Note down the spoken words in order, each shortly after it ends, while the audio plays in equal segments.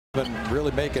Been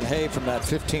really making hay from that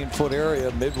 15-foot area,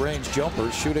 mid-range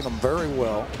jumpers, shooting them very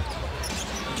well.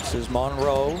 This is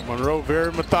Monroe. Monroe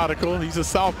very methodical. He's a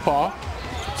southpaw.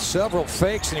 Several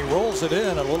fakes and he rolls it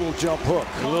in, a little jump hook.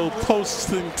 A little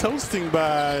toasting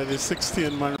by the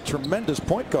 6'10" Monroe. Tremendous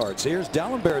point guards. Here's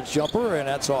Dallenberg's jumper, and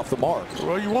that's off the mark.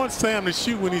 Well, you want Sam to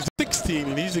shoot when he's 16,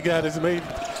 and he's the guy that's made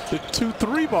the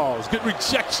 2-3 balls. Good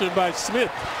rejection by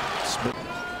Smith.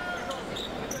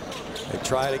 They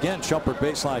try it again. Shumpert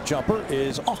baseline jumper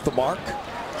is off the mark.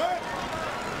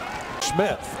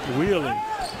 Smith wheeling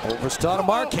over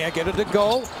Stoudemire, can't get it to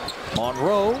go.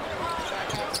 Monroe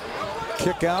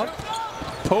kick out.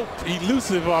 Pope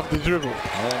elusive off the dribble.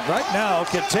 And right now,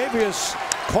 Kentavious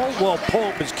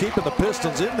Caldwell-Pope is keeping the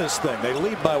Pistons in this thing. They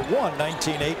lead by 1,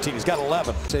 19-18. He's got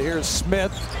 11. So here's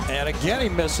Smith, and again he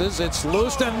misses. It's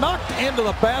loose and knocked into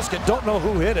the basket. Don't know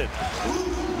who hit it.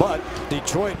 But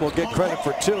Detroit will get credit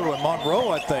for 2, and Monroe,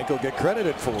 I think, will get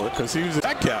credited for it because he was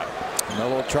that guy.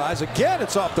 Melo tries again.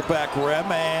 It's off the back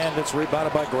rim, and it's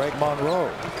rebounded by Greg Monroe.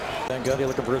 Van Gundy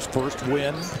looking for his first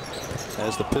win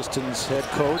as the Pistons head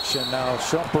coach, and now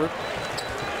Shumpert.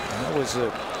 That was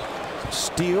a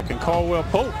steal. And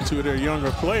Caldwell-Pope, 2 of their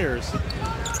younger players.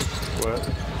 Well,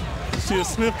 see if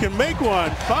Smith can make one.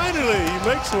 Finally, he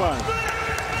makes one.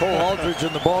 Cole Aldridge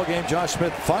in the ball game. Josh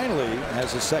Smith finally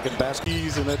has his second basket.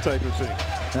 And that type of thing.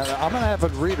 Now, I'm an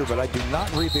avid reader, but I do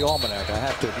not read the almanac, I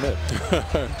have to admit.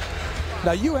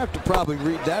 Now, you have to probably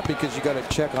read that because you got to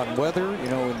check on weather, you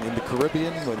know, in the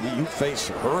Caribbean when you face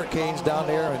hurricanes down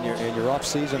there in your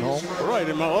off-season home. Right,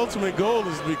 and my ultimate goal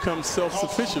is to become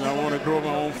self-sufficient. I want to grow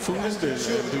my own food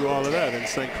and do all of that in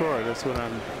St. Croix. That's what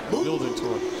I'm building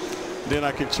toward. Then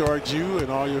I can charge you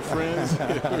and all your friends.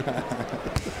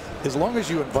 As long as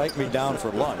you invite me down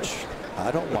for lunch, I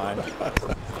don't mind.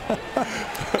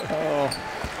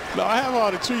 No, I have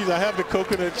all the trees. I have the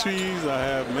coconut trees, I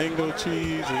have mango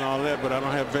trees and all that, but I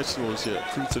don't have vegetables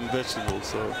yet, fruits and vegetables.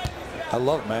 So I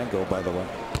love mango, by the way.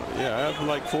 Yeah, I have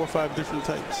like 4 or 5 different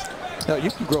types. Now,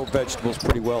 you can grow vegetables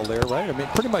pretty well there, right? I mean,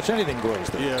 pretty much anything grows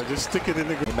there. Yeah, just stick it in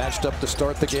the ground. He matched up to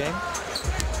start the game.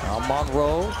 Now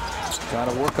Monroe trying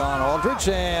to work on Aldridge,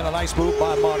 and a nice move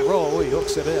by Monroe. He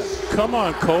hooks it in. Come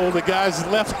on, Cole. The guy's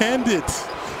left-handed.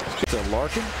 To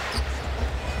Larkin.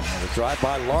 And the drive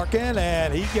by Larkin,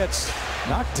 and he gets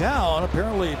knocked down.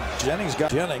 Apparently, Jennings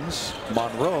got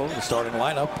Monroe, the starting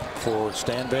lineup for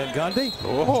Stan Van Gundy.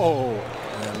 Oh.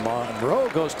 And Monroe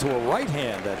goes to a right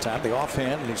hand that time, the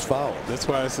offhand, and he's fouled. That's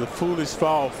why it's a foolish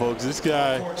foul, folks. This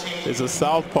guy is a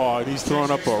southpaw, and he's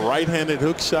throwing up a right-handed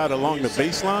hook shot along the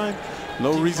baseline.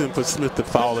 No reason for Smith to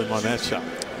foul him on that shot.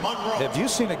 Have you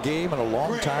seen a game in a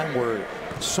long time where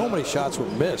so many shots were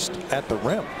missed at the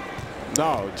rim?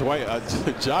 No,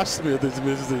 Josh Smith has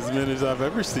missed as many as I've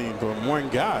ever seen from one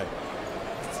guy.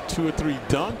 2 or 3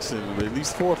 dunks and at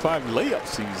least 4 or 5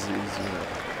 layups.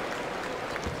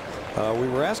 We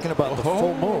were asking about the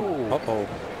full moon. Uh-oh.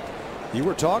 You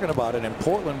were talking about it in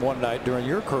Portland one night during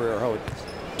your career, how it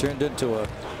turned into a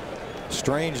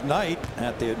strange night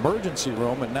at the emergency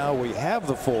room, and now we have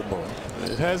the full moon.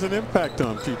 It has an impact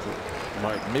on people,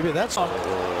 Mike. Maybe that's on.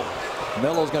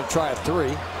 Melo's going to try a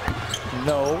 3.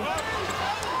 No.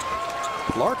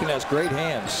 Larkin has great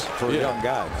hands for a young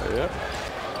guy. Yep.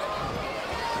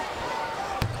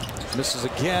 Misses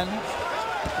again.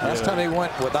 Last time he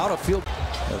went without a field.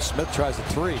 Smith tries a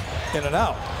 3. In and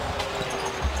out.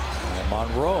 And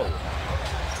Monroe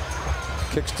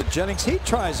kicks to Jennings. He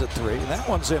tries a 3. And that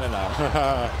one's in and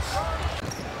out.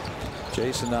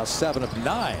 Jason now 7 of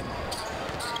 9.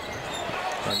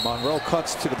 And Monroe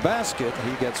cuts to the basket.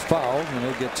 He gets fouled, and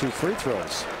he'll get 2 free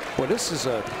throws. Well, this is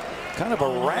a kind of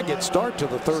a ragged start to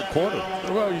the third quarter.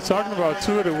 Well, you're talking about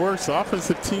 2 of the worst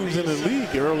offensive teams in the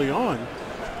league early on.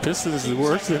 Pistons is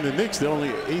worse than the Knicks. They're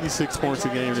only 86 points a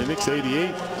game. The Knicks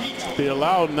 88. They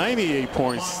allowed 98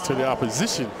 points to the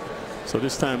opposition. So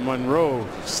this time Monroe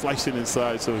slicing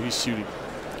inside, so he's shooting.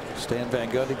 Stan Van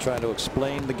Gundy trying to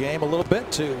explain the game a little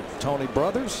bit to Tony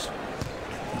Brothers.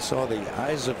 He saw the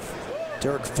eyes of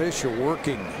Derek Fisher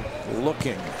working,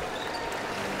 looking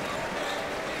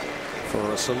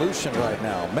for a solution right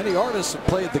now. Many artists have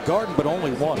played the Garden, but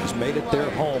only one has made it their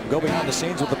home. Go behind the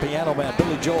scenes with the piano man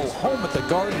Billy Joel, Home at the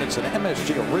Garden. It's an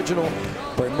MSG original,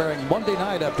 premiering Monday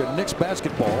night after Knicks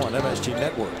basketball on MSG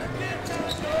Network.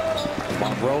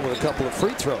 Monroe with a couple of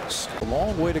free throws. A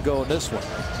long way to go in this one.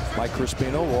 Mike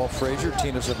Crispino, Walt Frazier,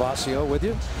 Tina Zavasio with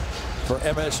you for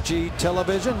MSG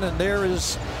Television. And there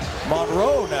is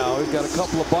Monroe now. He's got a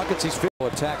couple of buckets. He's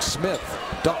attacks Smith.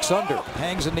 Ducks under.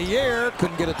 Hangs in the air.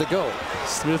 Couldn't get it to go.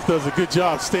 Smith does a good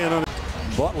job staying on it.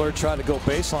 Butler tried to go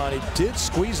baseline. He did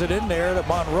squeeze it in there to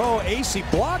Monroe. AC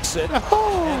blocks it.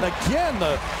 And again,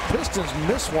 the Pistons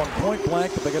miss one point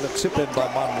blank, but they get a tip in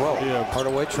by Monroe. Yeah.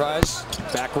 Hardaway tries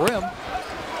back rim.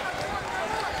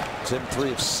 It's in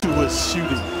 3 of 6. He was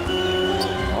shooting.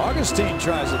 Augustine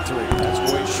tries a 3.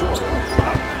 That's way short.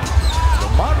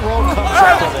 Monroe comes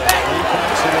up with it. He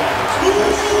banks it in.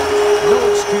 No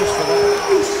excuse for that.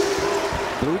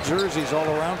 Blue jerseys all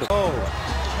around him. Oh,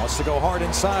 wants to go hard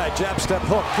inside. Jab step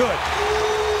hook. Good.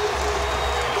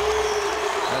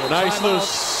 Nice little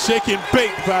shake and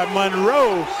bake by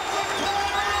Monroe.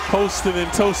 Posting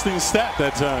and toasting stat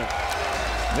that time.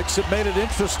 Knicks have made it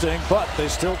interesting, but they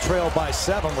still trail by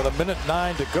 7 with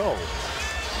 1:09 to go.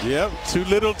 Yep, too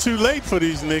little, too late for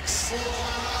these Knicks.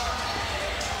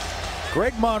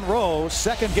 Greg Monroe,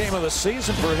 second game of the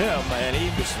season for him, and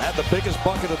he just had the biggest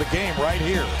bucket of the game right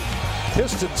here.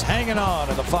 Pistons hanging on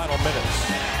in the final minutes.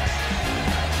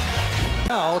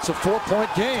 Now it's a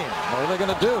 4-point game. What are they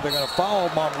going to do? They're going to foul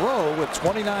Monroe with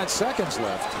 29 seconds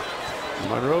left.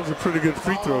 Monroe's a pretty good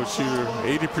free throw shooter,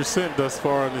 80% thus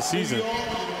far in the season.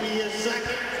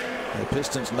 The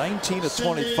Pistons 19 of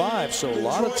 25, so a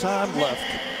lot of time left.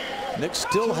 Knicks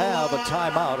still have a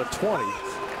timeout at 20.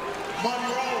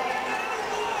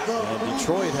 And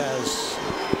Detroit has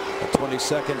a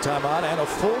 20-second timeout and a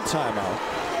full timeout.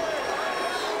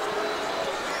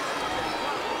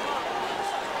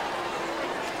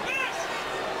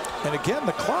 And again,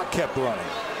 the clock kept running.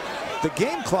 The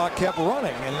game clock kept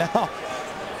running, and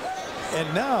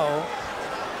now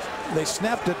they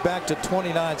snapped it back to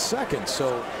 29 seconds.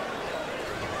 So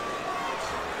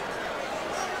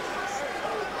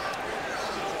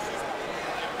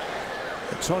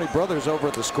Tony Brothers over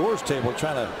at the scores table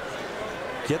trying to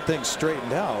get things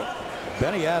straightened out.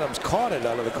 Benny Adams caught it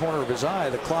out of the corner of his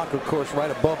eye. The clock, of course, right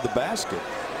above the basket.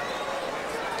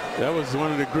 That was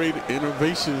one of the great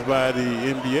innovations by the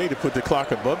NBA to put the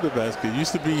clock above the basket. It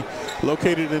used to be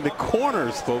located in the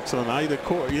corners, folks, on either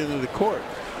court, end of the court.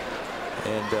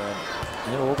 And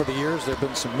you know, over the years, there have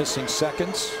been some missing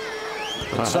seconds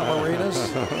in some arenas.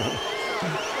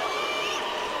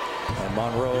 And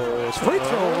Monroe's free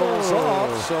throw rolls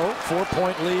off, so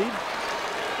 4-point lead.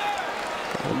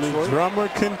 And the drama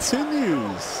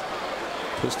continues.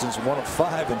 Pistons 1 of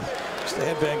 5, and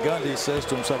Stan Van Gundy says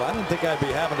to himself, I didn't think I'd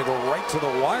be having to go right to the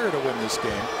wire to win this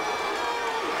game.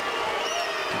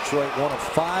 Detroit 1 of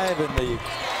 5 in the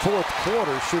fourth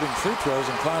quarter shooting free throws,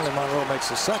 and finally Monroe makes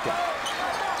the second.